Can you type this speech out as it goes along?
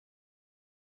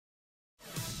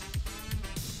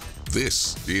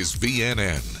This is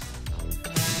VNN.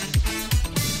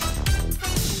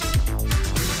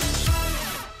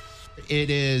 It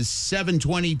is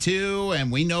 7:22, and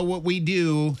we know what we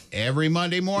do every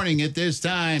Monday morning at this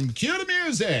time. Cue the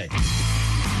music.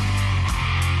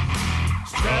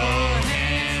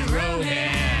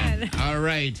 Rohan. All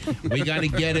right. We got to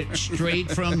get it straight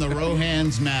from the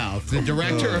Rohan's mouth. The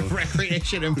director of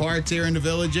Recreation and Parks here in the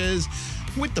Villages.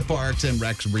 With the Parks and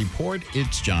Recs report,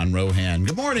 it's John Rohan.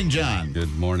 Good morning, John.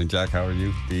 Good morning, Jack. How are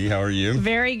you? Dee, how are you?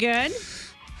 Very good.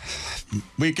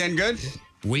 Weekend good?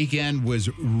 Weekend was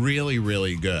really,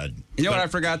 really good. You know what I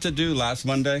forgot to do last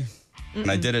Monday?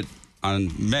 And I did it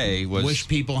on May was Wish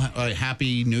people a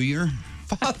happy New Year.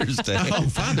 Father's Day. Oh,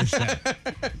 Father's Day.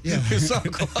 Yeah, we're so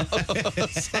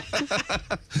close.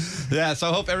 Yeah, so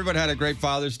I hope everybody had a great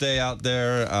Father's Day out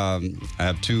there. I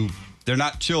have two. They're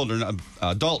not children,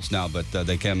 adults now, but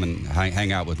they came and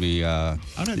hang out with me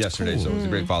yesterday. Cool. So it was a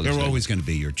great Father's Day. They're always going to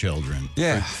be your children.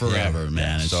 Yeah, forever,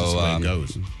 man. It's just the way it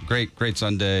goes. Great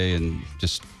Sunday, and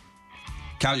just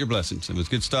count your blessings. It was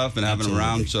good stuff, and having them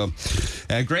around. So,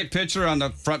 a great picture on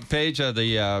the front page of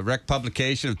the Rec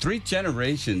publication of 3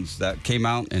 generations that came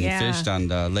out and fished on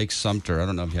Lake Sumter. I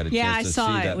don't know if you had a chance to see that. Yeah,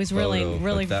 I saw it. It was photo,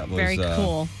 really very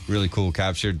cool. Really cool.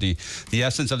 Captured the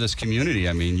essence of this community.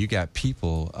 I mean, you got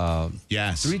people.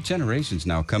 Yes. 3 generations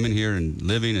now coming here and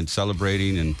living and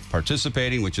celebrating and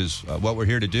participating, which is what we're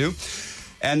here to do.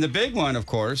 And the big one, of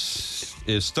course,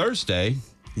 is Thursday.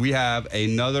 We have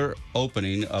another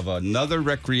opening of another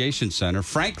recreation center,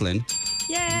 Franklin.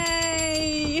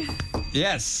 Yay!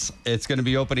 Yes, it's going to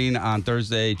be opening on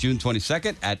Thursday, June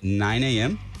 22nd at 9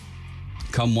 a.m.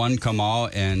 Come one, come all,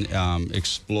 and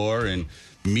explore and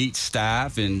meet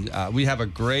staff. And we have a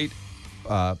great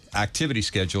activity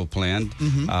schedule planned.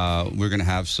 We're going to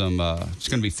have some, it's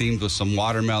going to be themed with some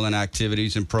watermelon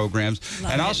activities and programs.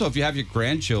 Also, if you have your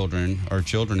grandchildren or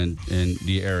children in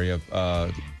the area,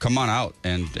 come on out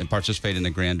and participate in the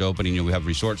grand opening. You know, we have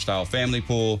resort-style family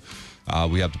pool.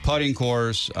 We have the putting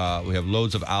course. We have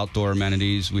loads of outdoor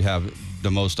amenities. We have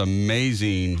the most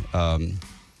amazing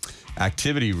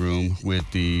activity room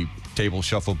with the table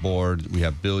shuffleboard. We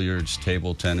have billiards,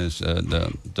 table tennis.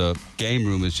 The game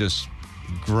room is just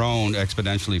grown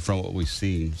exponentially from what we've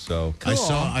seen. So cool.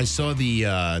 I saw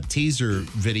the teaser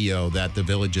video that the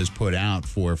Villages put out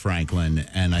for Franklin,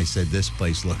 and I said, this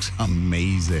place looks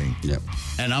amazing. Yep.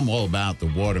 And I'm all about the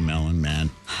watermelon, man.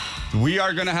 We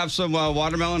are going to have some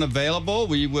watermelon available.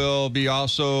 We will be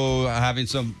also having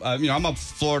some, I'm a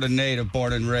Florida native,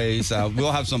 born and raised.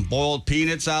 We'll have some boiled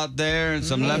peanuts out there and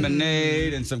some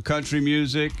lemonade and some country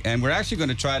music. And we're actually going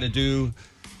to try to do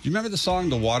you remember the song,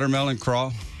 The Watermelon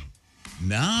Crawl?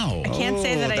 No. I can't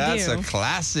say that I do. That's a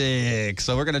classic.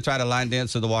 So we're going to try to line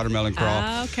dance to the Watermelon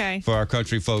Crawl. Okay. For our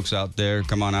country folks out there,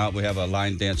 come on out. We have a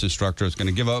line dance instructor who's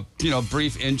going to give a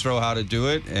brief intro how to do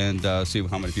it and see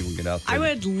how many people get out there. I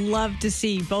would love to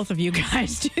see both of you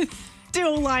guys do a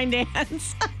line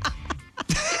dance.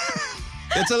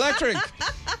 It's electric.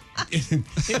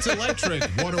 It's electric.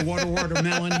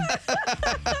 Watermelon.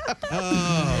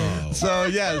 Oh. So,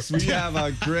 yes, we have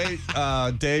a great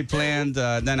day planned.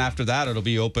 Then after that, it'll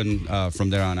be open from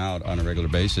there on out on a regular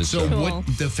basis. So cool. what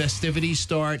the festivities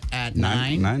start at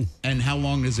 9? 9. And how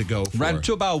long does it go for? Right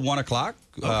to about 1 o'clock.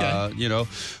 Okay.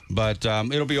 But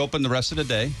it'll be open the rest of the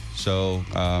day. So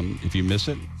if you miss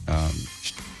it,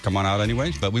 come on out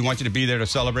anyways. But we want you to be there to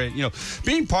celebrate,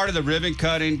 being part of the ribbon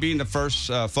cutting, being the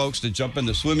first folks to jump in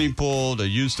the swimming pool, to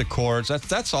use the courts.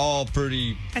 That's all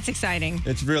pretty. That's exciting.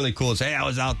 It's really cool. Hey, I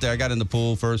was out there. I got in the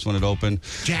pool first when it opened.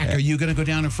 Jack, are you going to go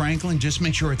down to Franklin? Just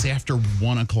make sure it's after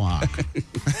 1 o'clock.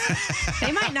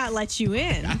 They might not let you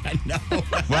in. I know.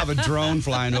 We'll have a drone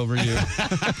flying over you.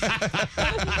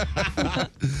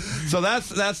 So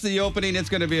that's the opening. It's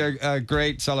going to be a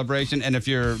great celebration. And if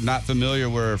you're not familiar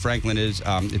where Franklin is,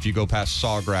 if you go past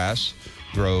Sawgrass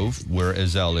Grove, where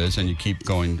Ezell is, and you keep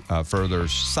going further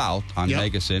south on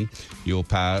Megason, you'll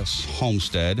pass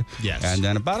Homestead. Yes. And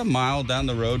then about a mile down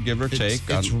the road, give or take.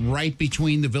 It's right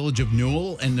between the village of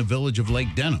Newell and the village of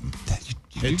Lake Denham.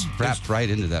 You wrapped right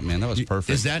into that, man. That was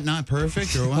perfect. Is that not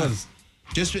perfect or what?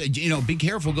 Just, be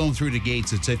careful going through the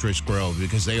gates at Citrus Grove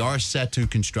because they are set to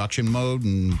construction mode,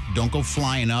 and don't go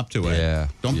flying up to it. Yeah.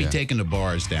 Don't be taking the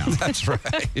bars down. That's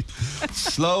right.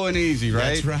 Slow and easy,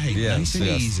 right? That's right. Yes, nice and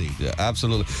easy. Yeah,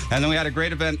 absolutely. And then we had a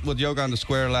great event with Yoga on the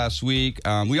Square last week.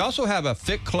 We also have a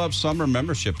Fit Club summer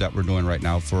membership that we're doing right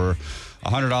now for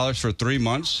 $100 for 3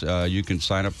 months. You can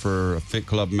sign up for a Fit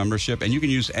Club membership, and you can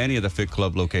use any of the Fit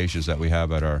Club locations that we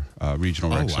have at our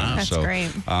regional rec center. That's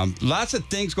great. Lots of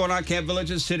things going on. Camp Village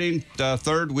is hitting the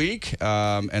 3rd week,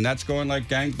 and that's going like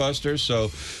gangbusters. So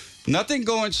Nothing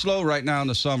going slow right now in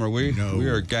the summer. We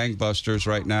are gangbusters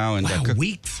right now. And Wow,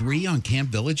 week 3 on Camp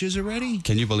Villages already?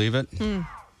 Can you believe it? Yeah.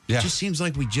 It just seems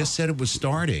like we just said it was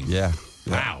starting. Yeah.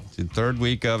 Wow. It's the 3rd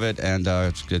week of it, and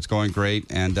it's going great.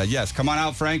 And yes, come on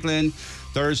out, Franklin.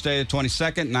 Thursday, the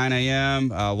 22nd, 9 a.m.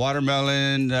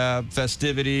 Watermelon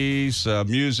festivities,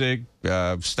 music.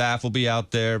 Staff will be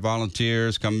out there,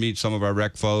 volunteers. Come meet some of our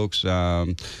rec folks,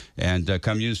 and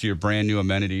come use your brand new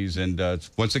amenities. And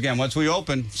once again, once we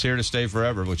open, it's here to stay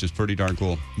forever, which is pretty darn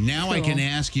cool. Now I can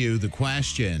ask you the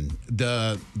question: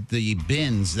 the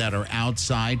bins that are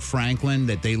outside Franklin,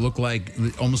 that they look like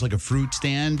almost like a fruit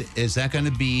stand, is that going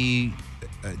to be?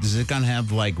 Is it going to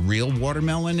have like real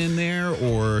watermelon in there,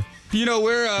 or? You know,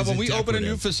 when we open a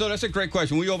new facility, that's a great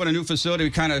question. When we open a new facility, we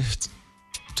kind of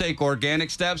take organic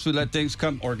steps. We let things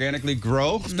come organically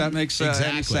grow, if that makes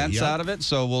any sense out of it.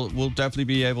 So we'll definitely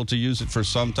be able to use it for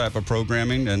some type of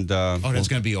programming. And that's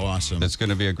going to be awesome. It's going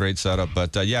to be a great setup.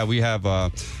 But yeah, we have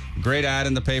a great ad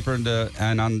in the paper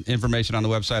and on information on the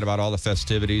website about all the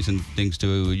festivities and things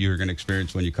you're going to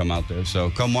experience when you come out there. So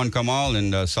come one, come all,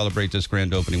 and celebrate this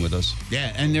grand opening with us.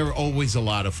 Yeah, and they're always a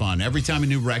lot of fun. Every time a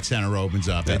new rec center opens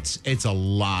up, it's a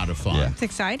lot of fun. It's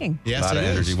exciting. Yes, a lot of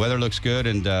energy. Weather looks good,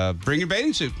 and bring your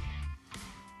bathing suit.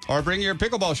 Or bring your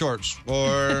pickleball shorts.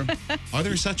 Or are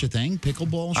there such a thing?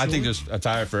 Pickleball shorts? I think there's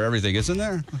attire for everything, isn't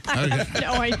there?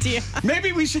 No idea.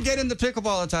 Maybe we should get into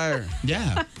pickleball attire.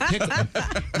 Yeah.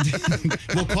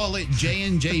 We'll call it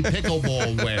J&J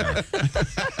Pickleball Wear.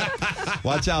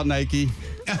 Watch out, Nike.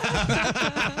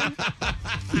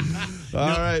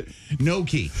 All right. No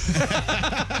key.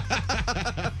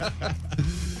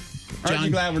 Aren't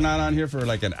you glad we're not on here for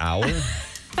like an hour?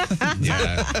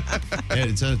 Yeah.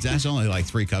 That's only like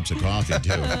 3 cups of coffee,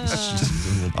 too.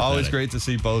 Always great to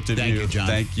see both of you. Thank you, John.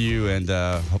 Thank you, and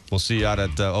we'll see you out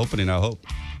at the opening, I hope.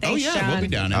 Thanks, yeah, John. we'll be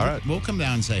down there. All right. We'll come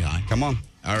down and say hi. Come on.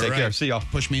 All Take right. care. See y'all.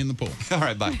 Push me in the pool. All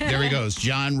right, bye. There he goes.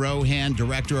 John Rohan,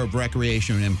 Director of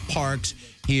Recreation and Parks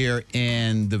here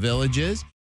in the Villages.